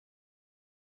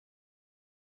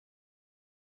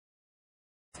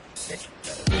What's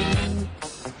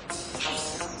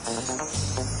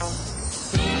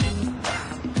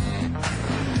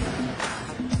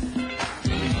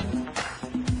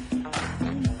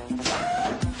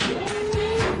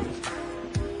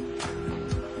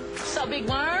up, big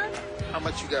worm? How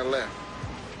much you got left?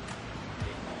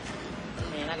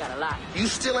 Man, I got a lot. You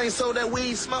still ain't sold that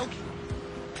weed, Smokey?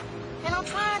 And I'm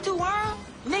trying to, worm.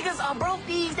 Niggas are broke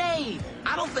these days.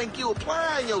 I don't think you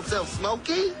applying yourself,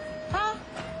 Smokey. Huh?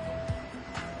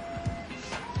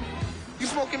 You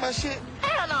smoking my shit?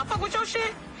 Hell no. Fuck with your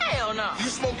shit? Hell no. You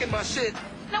smoking my shit?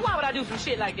 Now, why would I do some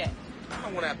shit like that? I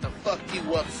don't want to have to fuck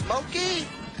you up, Smokey.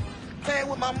 Playing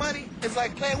with my money is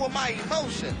like playing with my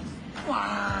emotions.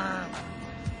 Wow.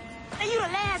 And you the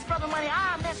last brother money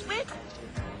I mess with.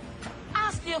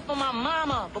 I steal from my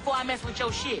mama before I mess with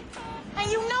your shit. And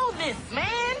you know this,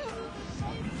 man.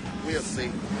 We'll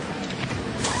see.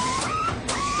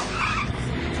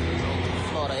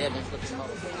 Florida Evans looking home.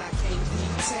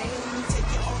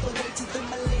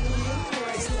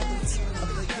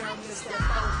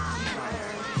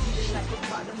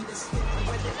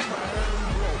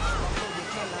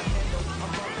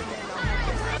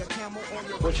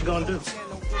 What you gonna do?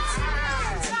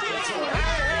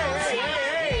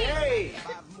 Hey!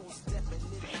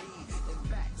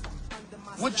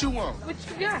 What you want? What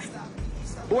you got?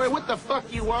 Boy, what the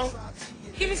fuck you want?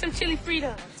 Give me some chili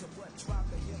Fritos.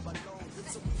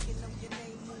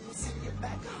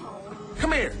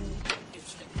 Come here.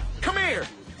 Come here.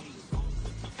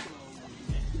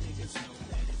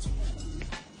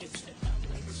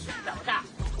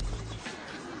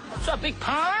 What's up, big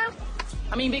perm?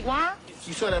 I mean, big worm?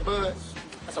 You saw that bud?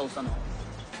 That's old son.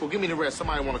 Well, give me the rest.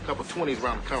 Somebody want a couple 20s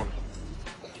around the counter.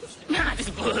 Nah, this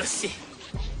bullshit.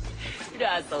 You know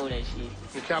I sold that shit.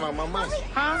 You count on my money.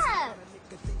 Huh?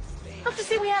 Don't you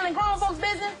see we handling grown folks'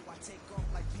 business?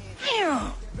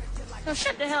 Damn. Now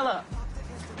shut the hell up.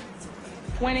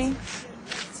 20,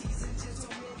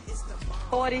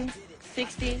 40,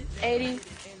 60, 80,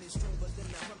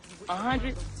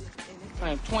 100,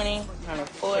 120,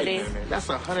 140. Hey, man, that's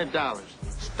 $100.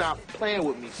 Stop playing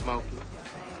with me, Smokey.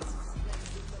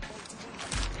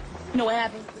 You know what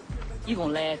happened? You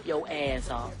gonna laugh your ass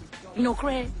off. You know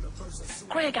Craig?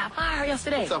 Craig got fired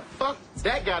yesterday. What the fuck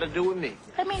that got to do with me?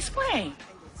 Let me explain.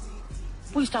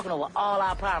 We was talking over all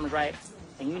our problems, right?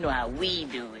 And you know how we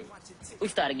do it. We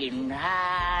started getting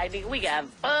high, nigga. We got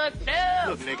fucked up.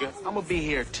 Look, nigga, I'm gonna be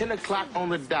here 10 o'clock on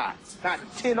the dot. Not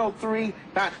 10:03,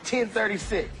 not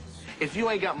 10:36. If you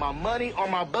ain't got my money or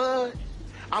my bud,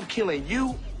 I'm killing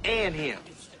you and him.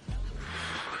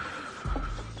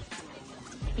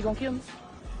 You gonna kill me?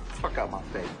 Fuck out my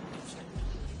face.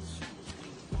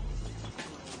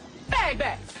 Bag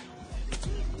back.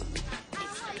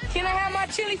 Can I have my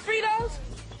chili Fritos?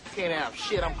 Can't have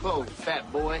shit, I'm closed,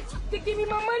 fat boy. Then give me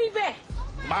my money back.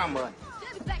 My money.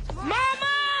 Mama!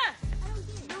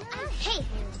 I hate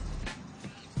him.